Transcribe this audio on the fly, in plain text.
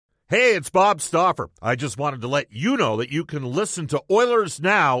Hey, it's Bob Stauffer. I just wanted to let you know that you can listen to Oilers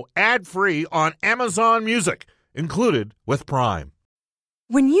Now ad-free on Amazon Music, included with Prime.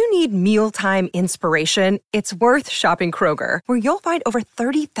 When you need mealtime inspiration, it's worth shopping Kroger, where you'll find over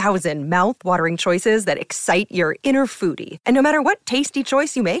 30,000 mouth-watering choices that excite your inner foodie. And no matter what tasty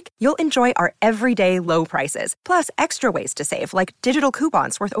choice you make, you'll enjoy our everyday low prices, plus extra ways to save, like digital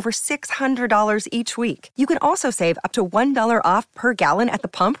coupons worth over $600 each week. You can also save up to $1 off per gallon at the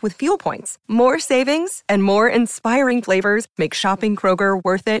pump with fuel points. More savings and more inspiring flavors make shopping Kroger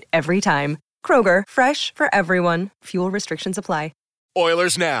worth it every time. Kroger, fresh for everyone. Fuel restrictions apply.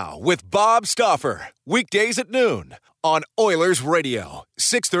 Oilers Now with Bob Stauffer. Weekdays at noon on Oilers Radio,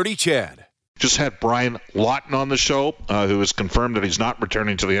 630 CHED. Just had Brian Lawton on the show, who has confirmed that he's not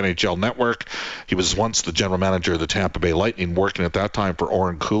returning to the NHL Network. He was once the general manager of the Tampa Bay Lightning, working at that time for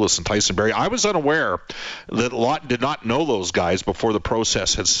Oren Koulis and Tyson Barrie. I was unaware that Lawton did not know those guys before the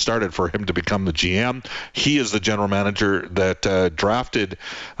process had started for him to become the GM. He is the general manager that drafted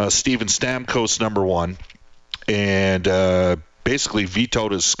Steven Stamkos #1 and basically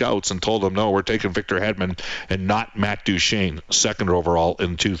vetoed his scouts and told them, no, we're taking Victor Hedman and not Matt Duchene, second overall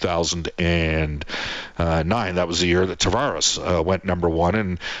in 2009. That was the year that Tavares went #1,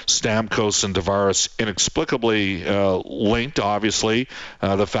 and Stamkos and Tavares inexplicably linked, obviously,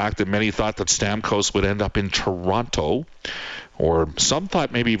 the fact that many thought that Stamkos would end up in Toronto, or some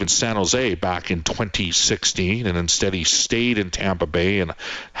thought maybe even San Jose back in 2016, and instead he stayed in Tampa Bay. And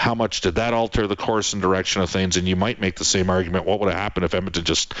how much did that alter the course and direction of things? And you might make the same argument, what would have happened if Edmonton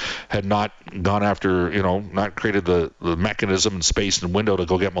just had not gone after, not created the mechanism and space and window to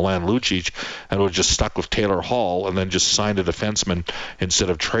go get Milan Lucic, and would have just stuck with Taylor Hall and then just signed a defenseman instead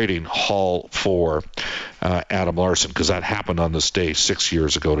of trading Hall for Adam Larsson, because that happened on this day 6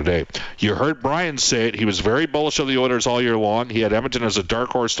 years ago today. You heard Brian say it. He was very bullish on the Oilers all year long. He had Edmonton as a dark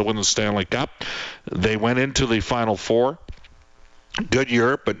horse to win the Stanley Cup. They went into the Final Four. Good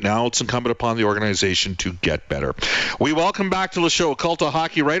year, but now it's incumbent upon the organization to get better. We welcome back to the show Cult of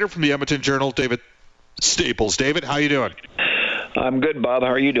Hockey writer from the Edmonton Journal, David Staples. David, how you doing? I'm good, Bob. How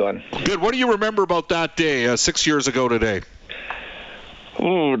are you doing? Good. What do you remember about that day 6 years ago today?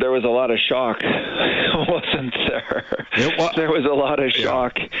 Ooh, there was a lot of shock, wasn't there? There was a lot of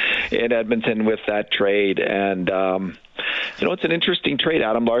shock in Edmonton with that trade. And, it's an interesting trade.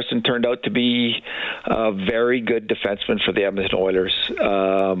 Adam Larsson turned out to be a very good defenseman for the Edmonton Oilers.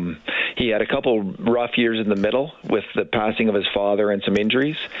 He had a couple rough years in the middle with the passing of his father and some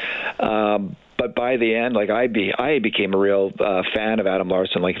injuries. But by the end, I became a real fan of Adam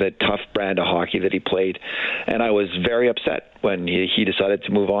Larsson, like the tough brand of hockey that he played. And I was very upset when he decided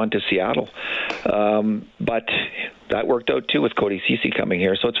to move on to Seattle. But that worked out, too, with Cody Ceci coming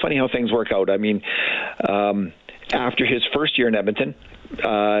here. So it's funny how things work out. I mean, after his first year in Edmonton,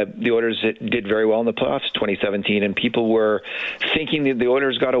 the Oilers did very well in the playoffs 2017, and people were thinking that the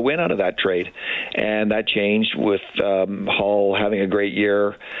Oilers got a win out of that trade. And that changed with Hall having a great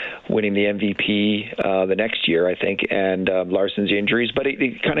year, winning the MVP the next year, I think, and Larsson's injuries. But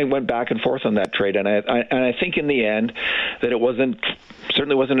it kind of went back and forth on that trade. And I think in the end that it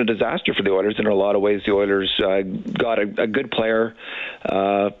certainly wasn't a disaster for the Oilers. In a lot of ways, the Oilers got a good player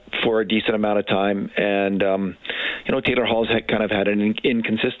for a decent amount of time. And, Taylor Hall's kind of had an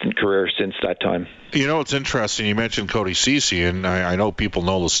inconsistent career since that time. It's interesting. You mentioned Cody Ceci, and I know people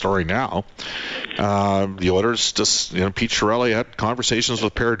know the story now. The Oilers just, Pete Chiarelli had conversations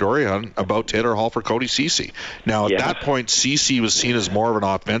with Per Dorion about Taylor Hall for Cody Ceci. Now, at that point, Ceci was seen as more of an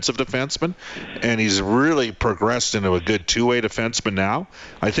offensive defenseman, and he's really progressed into a good two-way defenseman now.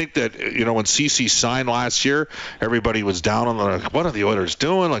 I think that, when Ceci signed last year, everybody was down on what are the Oilers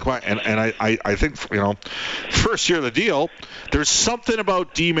doing? What? And I think, first year of the deal, there's something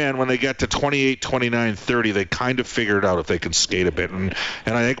about D-man when they get to 28, 29, 30, they kind of figure it out if they can skate a bit. And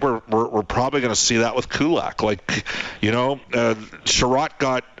I think we're probably going to see that with Kulak. Sherratt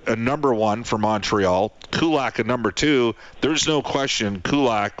got a #1 for Montreal, Kulak a #2. There's no question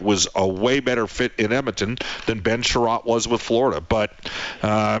Kulak was a way better fit in Edmonton than Ben Sherratt was with Florida. But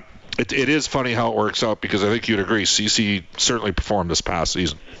it is funny how it works out, because I think you'd agree Ceci certainly performed this past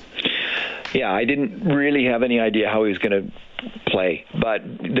season. Yeah, I didn't really have any idea how he was going to play, but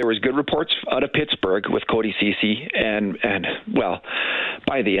there was good reports out of Pittsburgh with Cody Ceci, and well,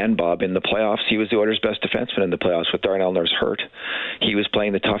 by the end, Bob, in the playoffs, he was the Oilers' best defenseman in the playoffs with Darnell Nurse hurt. He was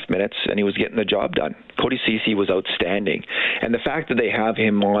playing the tough minutes, and he was getting the job done. Cody Ceci was outstanding. And the fact that they have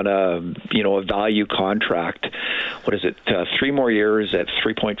him on a value contract, what is it, 3 more years at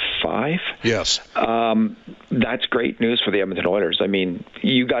 3.5? Yes. That's great news for the Edmonton Oilers. I mean,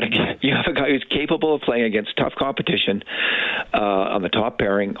 you have a guy who's capable of playing against tough competition on the top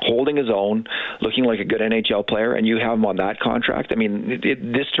pairing, holding his own, looking like a good NHL player, and you have him on that contract. I mean,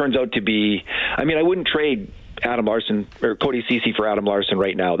 this turns out to be, I mean, I wouldn't trade Adam Larsson or Cody Ceci for Adam Larsson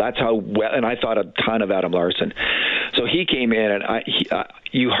right now. That's how well, and I thought a ton of Adam Larsson. So he came in, and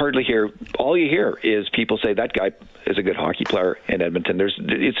you hardly hear. All you hear is people say that guy is a good hockey player in Edmonton.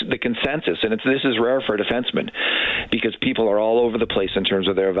 It's the consensus, and this is rare for a defenseman because people are all over the place in terms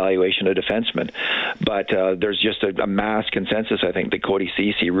of their evaluation of defensemen. But there's just a mass consensus, I think, that Cody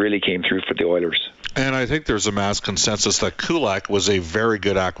Ceci really came through for the Oilers. And I think there's a mass consensus that Kulak was a very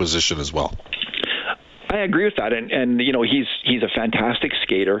good acquisition as well. I agree with that, and he's a fantastic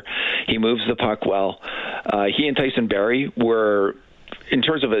skater. He moves the puck well. He and Tyson Barrie were, in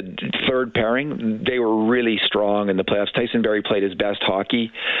terms of a third pairing, they were really strong in the playoffs. Tyson Barrie played his best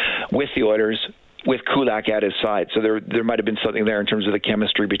hockey with the Oilers, with Kulak at his side. So there might have been something there in terms of the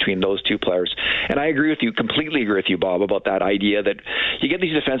chemistry between those two players. And I agree with you, completely agree with you, Bob, about that idea that you get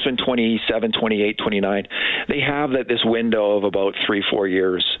these defensemen 27, 28, 29. They have this window of about 3-4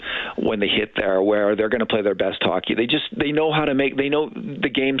 years when they hit there where they're going to play their best hockey. They know how to they know the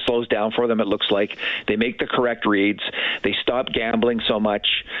game slows down for them, it looks like. They make the correct reads. They stop gambling so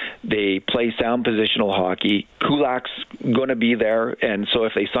much. They play sound positional hockey. Kulak's going to be there. And so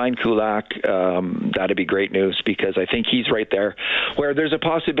if they sign Kulak, that'd be great news because I think he's right there where there's a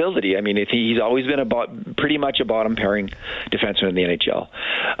possibility. I mean, he's always been pretty much a bottom pairing defenseman in the NHL.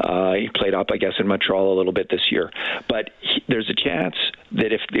 He played up, I guess, in Montreal a little bit this year. But there's a chance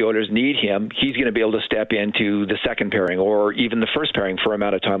that if the Oilers need him, he's going to be able to step into the second pairing or even the first pairing for an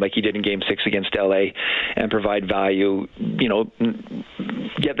amount of time like he did in Game 6 against LA and provide value,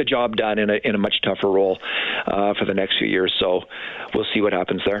 get the job done in a much tougher role for the next few years. So we'll see what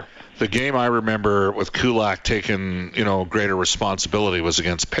happens there. The game I remember with Kulak taking, greater responsibility was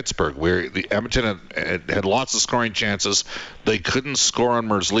against Pittsburgh, where the Edmonton had lots of scoring chances. They couldn't score on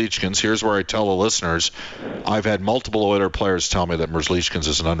Merzlikins. Here's where I tell the listeners, I've had multiple Oiler players tell me that Merzlikins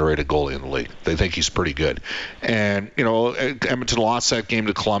is an underrated goalie in the league. They think he's pretty good. And, Edmonton lost that game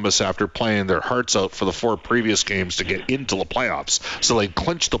to Columbus after playing their hearts out for the 4 previous games to get into the playoffs. So they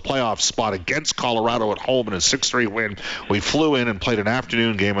clinched the playoff spot against Colorado at home in a 6-3 win. We flew in and played an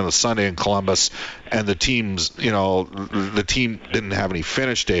afternoon game on the Sunday in Columbus, and the team didn't have any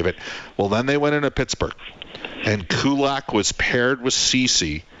finish, David. Well, then they went into Pittsburgh, and Kulak was paired with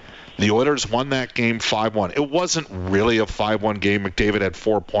Ceci. The Oilers won that game 5-1. It wasn't really a 5-1 game. McDavid had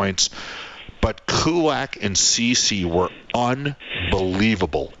 4 points, but Kulak and Ceci were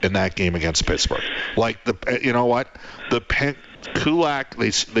unbelievable in that game against Pittsburgh. Kulak,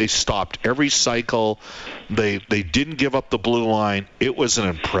 they stopped every cycle. They didn't give up the blue line. It was an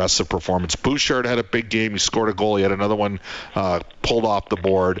impressive performance. Bouchard had a big game. He scored a goal. He had another one pulled off the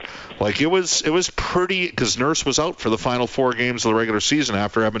board. It was pretty, because Nurse was out for the final 4 games of the regular season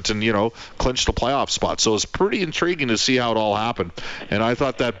after Edmonton, clinched the playoff spot. So it was pretty intriguing to see how it all happened. And I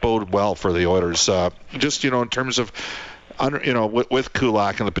thought that boded well for the Oilers, in terms of with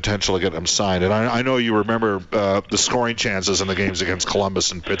Kulak and the potential to get him signed. And I know you remember the scoring chances in the games against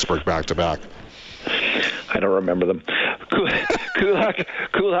Columbus and Pittsburgh back-to-back. I don't remember them.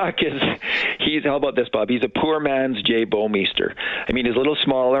 Kulak he's, how about this, Bob? He's a poor man's Jay Bouwmeester. I mean, he's a little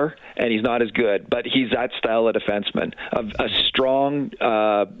smaller, and he's not as good, but he's that style of defenseman. A strong,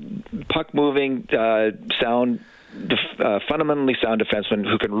 puck-moving, fundamentally sound defenseman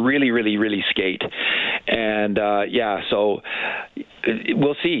who can really, really, really skate. And so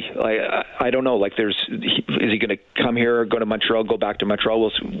we'll see. I don't know. Is he going to come here, go to Montreal, go back to Montreal?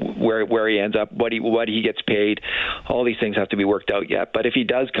 We'll see where he ends up, what he gets paid. All these things have to be worked out yet. But if he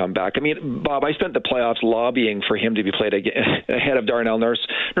does come back, I mean, Bob, I spent the playoffs lobbying for him to be played ahead of Darnell Nurse.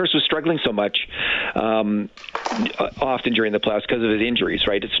 Nurse was struggling so much often during the playoffs because of his injuries.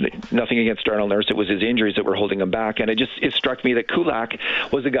 Right? It's nothing against Darnell Nurse. It was his injuries that were holding him back. And it struck me that Kulak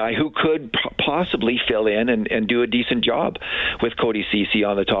was a guy who could possibly fill in and do a decent job with Cody Ceci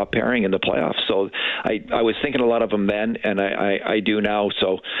on the top pairing in the playoffs. So I was thinking a lot of him then, and I do now.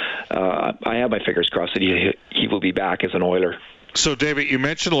 So I have my fingers crossed that he will be back as an Oiler. So, David, you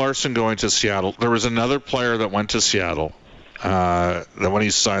mentioned Larsson going to Seattle. There was another player that went to Seattle that when he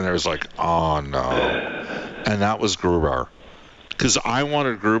signed there was like, oh, no. And that was Grubauer. Because I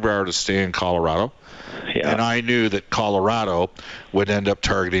wanted Grubauer to stay in Colorado. Yeah. And I knew that Colorado would end up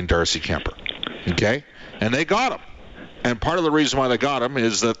targeting Darcy Kemper. Okay? And they got him. And part of the reason why they got him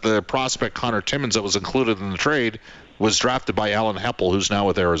is that the prospect Connor Timmins that was included in the trade was drafted by Alan Heppel, who's now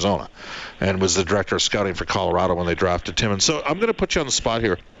with Arizona, and was the director of scouting for Colorado when they drafted Timmins. So I'm going to put you on the spot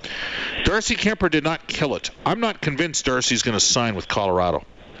here. Darcy Kuemper did not kill it. I'm not convinced Darcy's going to sign with Colorado.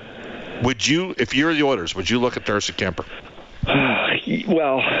 Would you, if you're the Oilers, would you look at Darcy Kuemper?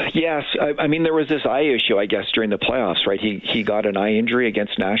 Well, yes. I mean, there was this eye issue, I guess, during the playoffs, right? He got an eye injury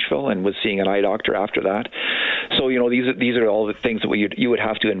against Nashville and was seeing an eye doctor after that. So, these are all the things that you would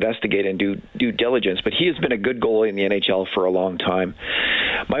have to investigate and do due diligence. But he has been a good goalie in the NHL for a long time.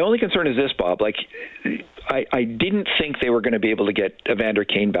 My only concern is this, Bob. I didn't think they were going to be able to get Evander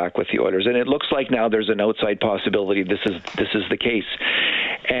Kane back with the Oilers, and it looks like now there's an outside possibility this is the case.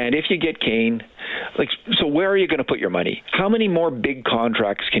 And if you get Kane, so where are you going to put your money? How many more big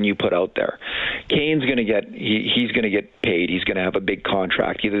contracts can you put out there? Kane's going to he's going to get paid. He's going to have a big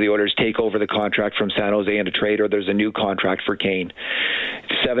contract. Either the Oilers take over the contract from San Jose in a trade, or there's a new contract for Kane.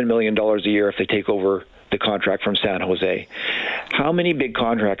 $7 million a year if they take over the contract from San Jose. How many big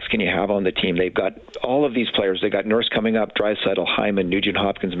contracts can you have on the team? They've got all of these players. They got Nurse coming up, Draisaitl, Hyman, Nugent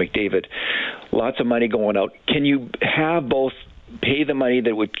Hopkins, McDavid. Lots of money going out. Can you have both pay the money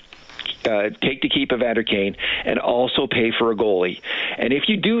that would take to keep Evander Kane and also pay for a goalie? And if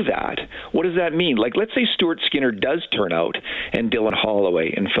you do that, what does that mean? Let's say Stuart Skinner does turn out, and Dylan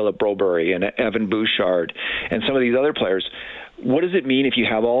Holloway and Philip Broberry and Evan Bouchard and some of these other players. What does it mean if you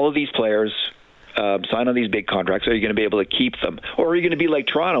have all of these players sign on these big contracts? Are you going to be able to keep them? Or are you going to be like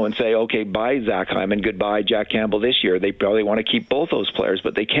Toronto and say, okay, bye Zach Hyman, goodbye Jack Campbell this year? They probably want to keep both those players,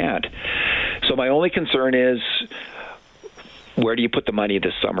 but they can't. So my only concern is, where do you put the money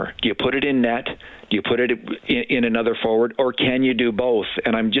this summer? Do you put it in net? Do you put it in another forward? Or can you do both?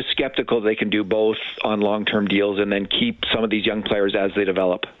 And I'm just skeptical they can do both on long-term deals and then keep some of these young players as they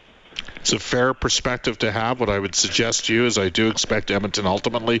develop. It's a fair perspective to have. What I would suggest to you is I do expect Edmonton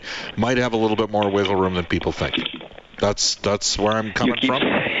ultimately might have a little bit more wiggle room than people think. That's where I'm coming from.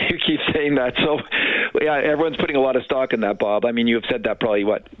 You keep saying that. So, yeah, everyone's putting a lot of stock in that, Bob. I mean, you have said that probably,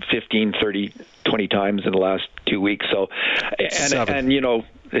 15, 30, 20 times in the last 2 weeks. So, and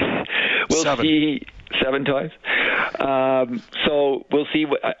we'll 7. See 7 times. So we'll see,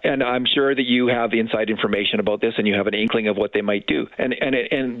 and I'm sure that you have inside information about this, and you have an inkling of what they might do. And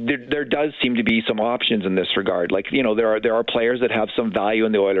there does seem to be some options in this regard. There are players that have some value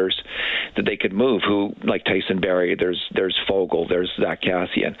in the Oilers that they could move. Who, like Tyson Barrie, there's Fogle, there's Zach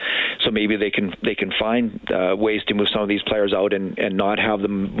Kassian. So maybe they can find ways to move some of these players out and not have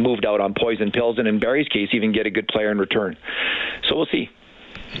them moved out on poison pills. And in Barrie's case, even get a good player in return. So we'll see.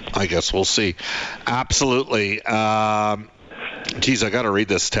 I guess we'll see. Absolutely. Geez, I got to read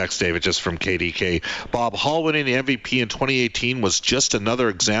this text, David, just from KDK. Bob, Hall winning the MVP in 2018 was just another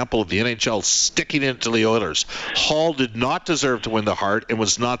example of the NHL sticking it to the Oilers. Hall did not deserve to win the Hart and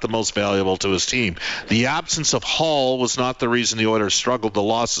was not the most valuable to his team. The absence of Hall was not the reason the Oilers struggled. The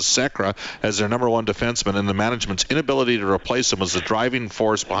loss of Sekera as their number one defenseman and the management's inability to replace him was the driving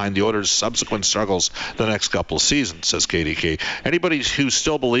force behind the Oilers' subsequent struggles the next couple of seasons, says KDK. Anybody who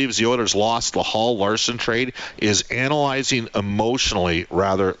still believes the Oilers lost the Hall-Larson trade is analyzing emotionally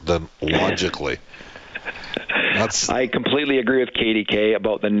rather than logically. I completely agree with KDK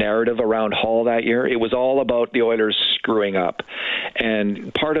about the narrative around Hall that year. It was all about the Oilers screwing up.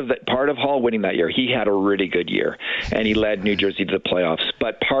 And part of Hall winning that year, he had a really good year, and he led New Jersey to the playoffs.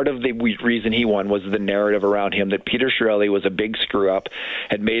 But part of the reason he won was the narrative around him that Peter Chiarelli was a big screw-up,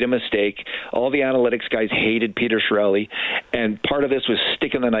 had made a mistake. All the analytics guys hated Peter Chiarelli, and part of this was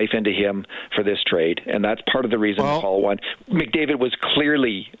sticking the knife into him for this trade, and that's part of the reason Hall won. McDavid was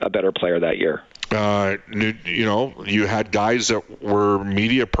clearly a better player that year. You had guys that were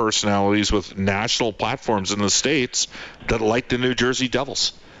media personalities with national platforms in the States that liked the New Jersey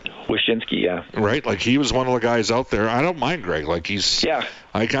Devils. Wyshynski, yeah. Right? He was one of the guys out there. I don't mind Greg. He's... Yeah.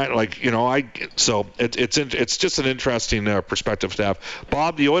 So it's just an interesting perspective to have.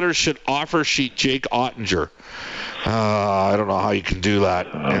 Bob, the Oilers should offer sheet Jake Ottinger. I don't know how you can do that.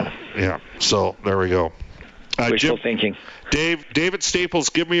 Yeah. So there we go. Wishful thinking. David Staples,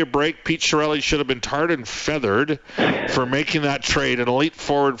 give me a break. Pete Chiarelli should have been tarred and feathered for making that trade. An elite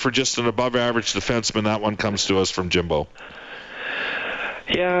forward for just an above-average defenseman. That one comes to us from Jimbo.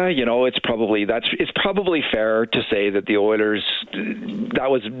 Yeah, it's probably fair to say that the Oilers, that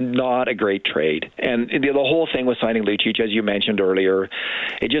was not a great trade. And the whole thing with signing Lucic, as you mentioned earlier,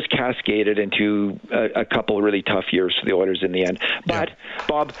 it just cascaded into a couple of really tough years for the Oilers in the end. But,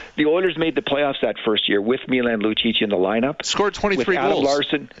 Bob, the Oilers made the playoffs that first year with Milan Lucic in the lineup. Scored 23 goals. Adam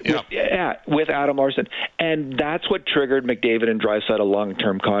Larson, with Adam Larson. And that's what triggered McDavid and Draisaitl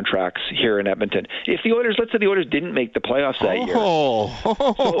long-term contracts here in Edmonton. Let's say the Oilers didn't make the playoffs that year. So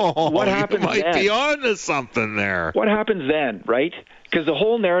what happens then? You might be on to something there. What happens then, right? Because the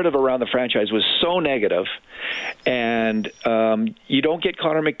whole narrative around the franchise was so negative, and you don't get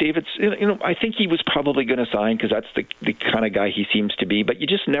Connor McDavid. I think he was probably going to sign because that's the kind of guy he seems to be, but you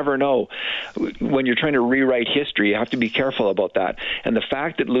just never know. When you're trying to rewrite history, you have to be careful about that. And the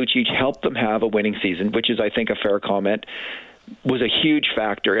fact that Lucic helped them have a winning season, which is, I think, a fair comment, was a huge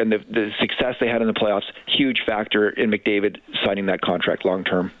factor, and the success they had in the playoffs, huge factor in McDavid signing that contract long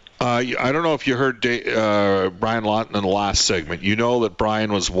term. I don't know if you heard Brian Lawton in the last segment. You know that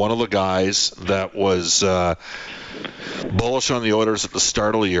Brian was one of the guys that was bullish on the Oilers at the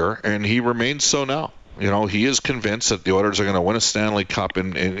start of the year, and he remains so now. He is convinced that the Oilers are going to win a Stanley Cup,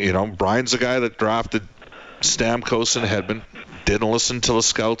 and Brian's the guy that drafted Stamkos and Hedman. Didn't listen to the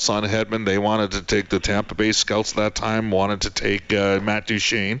scouts on Hedman. They wanted to take the Tampa Bay scouts that time, wanted to take Matt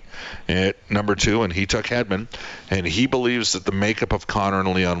Duchene at number 2, and he took Hedman. And he believes that the makeup of Connor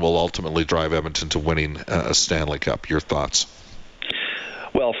and Leon will ultimately drive Edmonton to winning a Stanley Cup. Your thoughts?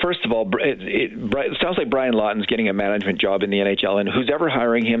 Well, first of all, it sounds like Brian Lawton's getting a management job in the NHL, and who's ever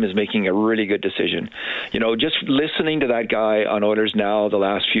hiring him is making a really good decision. Just listening to that guy on Oilers Now the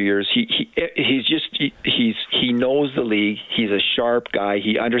last few years, he knows the league. He's a sharp guy.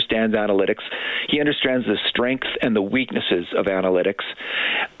 He understands analytics. He understands the strengths and the weaknesses of analytics.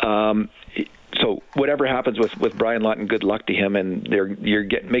 So whatever happens with Brian Lawton, good luck to him, and you're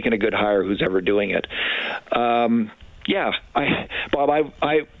making a good hire who's ever doing it. Yeah, Bob, I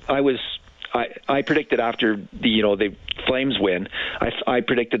predicted after the Flames win, I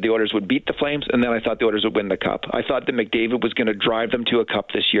predicted the Oilers would beat the Flames, and then I thought the Oilers would win the Cup. I thought that McDavid was going to drive them to a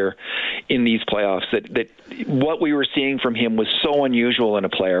Cup this year in these playoffs. That what we were seeing from him was so unusual in a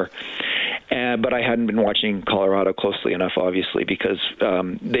player. But I hadn't been watching Colorado closely enough, obviously, because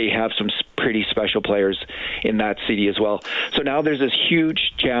they have some pretty special players in that city as well. So now there's this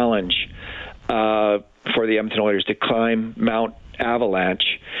huge challenge for the Edmonton Oilers to climb Mount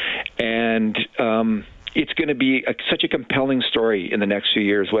Avalanche, and it's going to be such a compelling story in the next few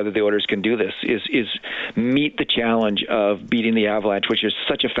years whether the Oilers can do this, is meet the challenge of beating the Avalanche, which is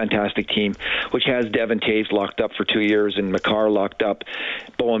such a fantastic team, which has Devon Toews locked up for 2 years and Makar locked up,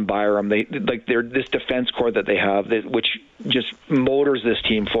 Bowen Byram. They're this defense core that they have, which just motors this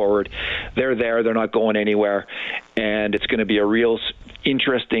team forward. They're there. They're not going anywhere, and it's going to be a real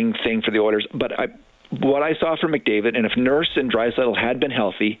interesting thing for the Oilers. But what I saw from McDavid, and if Nurse and Draisaitl had been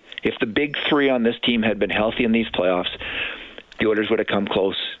healthy, if the big three on this team had been healthy in these playoffs, the Oilers would have come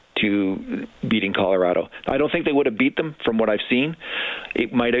close to beating Colorado. I don't think they would have beat them from what I've seen.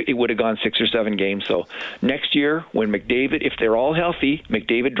 It would have gone 6 or 7 games. So next year, when McDavid, if they're all healthy,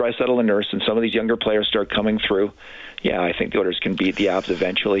 McDavid, Draisaitl, and Nurse, and some of these younger players start coming through, yeah, I think the Oilers can beat the Avs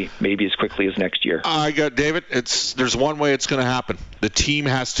eventually, maybe as quickly as next year. I got David. There's one way it's going to happen. The team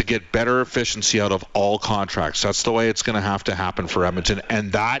has to get better efficiency out of all contracts. That's the way it's going to happen for Edmonton,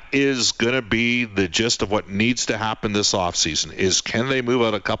 and that is going to be the gist of what needs to happen this offseason, is can they move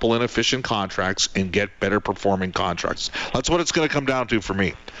out a couple inefficient contracts and get better performing contracts? That's what it's going to come down to for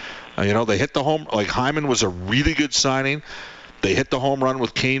me. They hit the home, like Hyman was a really good signing. They hit the home run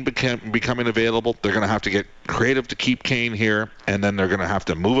with Kane becoming available. They're going to have to get creative to keep Kane here, and then they're going to have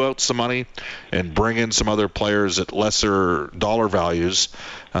to move out some money and bring in some other players at lesser dollar values,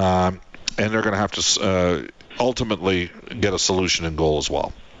 and they're going to have to ultimately get a solution in goal as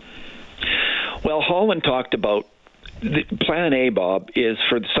well. Well, Holland talked about the plan A, Bob, is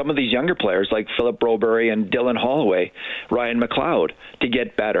for some of these younger players like Philip Broberry and Dylan Holloway, Ryan McLeod, to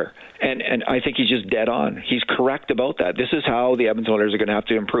get better. And I think he's just dead on. He's correct about that. This is how the Edmonton Oilers are going to have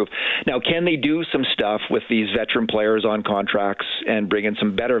to improve. Now, can they do some stuff with these veteran players on contracts and bring in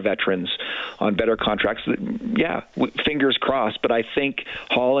some better veterans on better contracts? Yeah, fingers crossed. But I think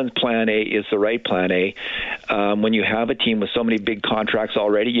Holland's plan A is the right plan A. When you have a team with so many big contracts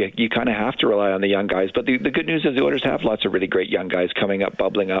already, you kind of have to rely on the young guys. But the good news is the Oilers have lots of really great young guys coming up,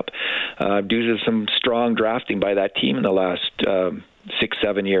 bubbling up, due to some strong drafting by that team in the last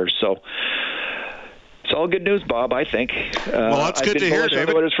 6-7 years. So it's all good news, Bob, I think. Well, that's good to hear, David. I've been bullish on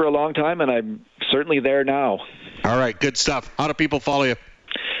the Oilers for a long time, and I'm certainly there now. All right, good stuff. How do people follow you?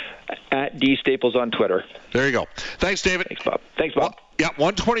 At D Staples on Twitter. There you go. Thanks, David. Thanks, Bob. Yeah,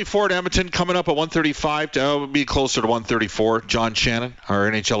 124 at Edmonton, coming up at 135. It'll be closer to 134. John Shannon, our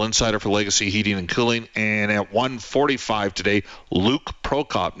NHL insider for Legacy Heating and Cooling. And at 145 today, Luke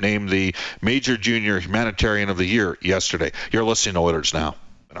Prokop named the Major Junior Humanitarian of the Year yesterday. You're listening to Oilers Now.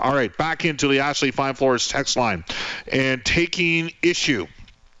 All right, back into the Ashley Fine Floors text line. And taking issue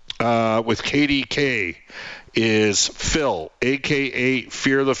with KDK is Phil, a.k.a.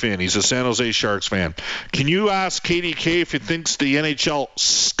 Fear the Fin. He's a San Jose Sharks fan. Can you ask KDK if he thinks the NHL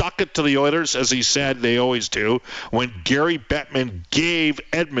stuck it to the Oilers, as he said they always do, when Gary Bettman gave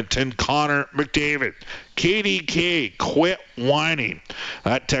Edmonton Connor McDavid? KDK, quit whining.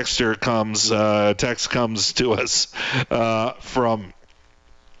 That text comes to us from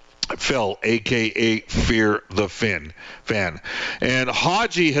Phil, a.k.a. Fear the Fin fan. And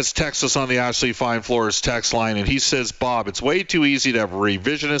Haji has texted us on the Ashley Fine Floors text line, and he says, Bob, it's way too easy to have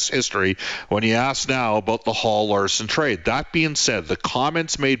revisionist history when you ask now about the Hall-Larson trade. That being said, the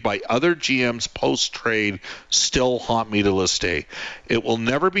comments made by other GMs post-trade still haunt me to this day. It will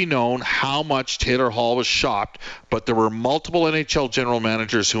never be known how much Taylor Hall was shopped, but there were multiple NHL general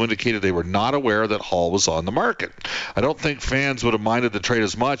managers who indicated they were not aware that Hall was on the market. I don't think fans would have minded the trade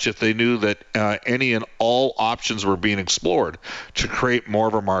as much if they knew that any and all options were being explored to create more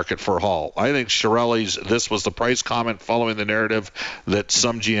of a market for Hall. I think Chiarelli's "this was the price" comment following the narrative that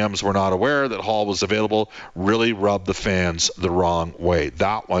some GMs were not aware that Hall was available really rubbed the fans the wrong way.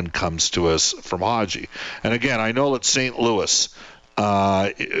 That one comes to us from Haji. And again, I know that St. Louis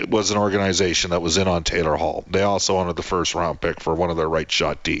it was an organization that was in on Taylor Hall. They also wanted the first round pick for one of their right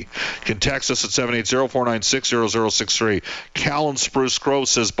shot D. You can text us at 780-496-0063. Cal in Spruce Grove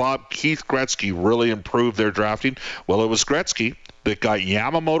says, Bob, Keith Gretzky really improved their drafting. Well, it was Gretzky that got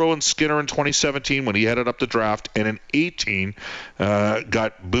Yamamoto and Skinner in 2017 when he headed up the draft, and in 18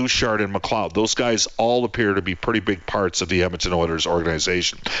 got Bouchard and McLeod. Those guys all appear to be pretty big parts of the Edmonton Oilers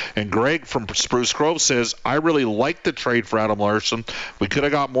organization. And Greg from Spruce Grove says, I really liked the trade for Adam Larsson. We could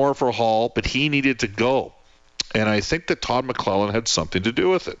have got more for Hall, but he needed to go. And I think that Todd McClellan had something to do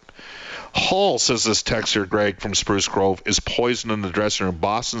with it. Hall, says this texter, Greg from Spruce Grove, is poison in the dressing room.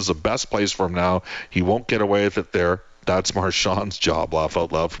 Boston's the best place for him now. He won't get away with it there. That's Marchand's job, laugh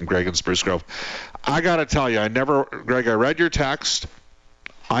out loud, from Greg in Spruce Grove. I got to tell you, Greg, I read your text.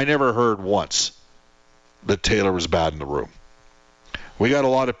 I never heard once that Taylor was bad in the room. We got a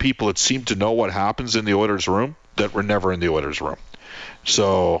lot of people that seem to know what happens in the Oilers room that were never in the Oilers room.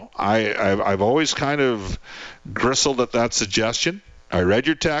 So I've always kind of gristled at that suggestion. I read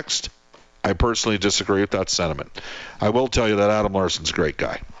your text. I personally disagree with that sentiment. I will tell you that Adam Larsson's a great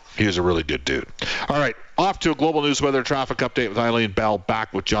guy. He was a really good dude. All right, off to a global news weather traffic update with Eileen Bell.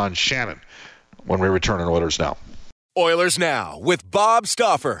 Back with John Shannon when we return on Oilers Now. Oilers Now with Bob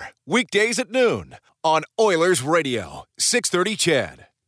Stauffer. Weekdays at noon on Oilers Radio, 630 CHED.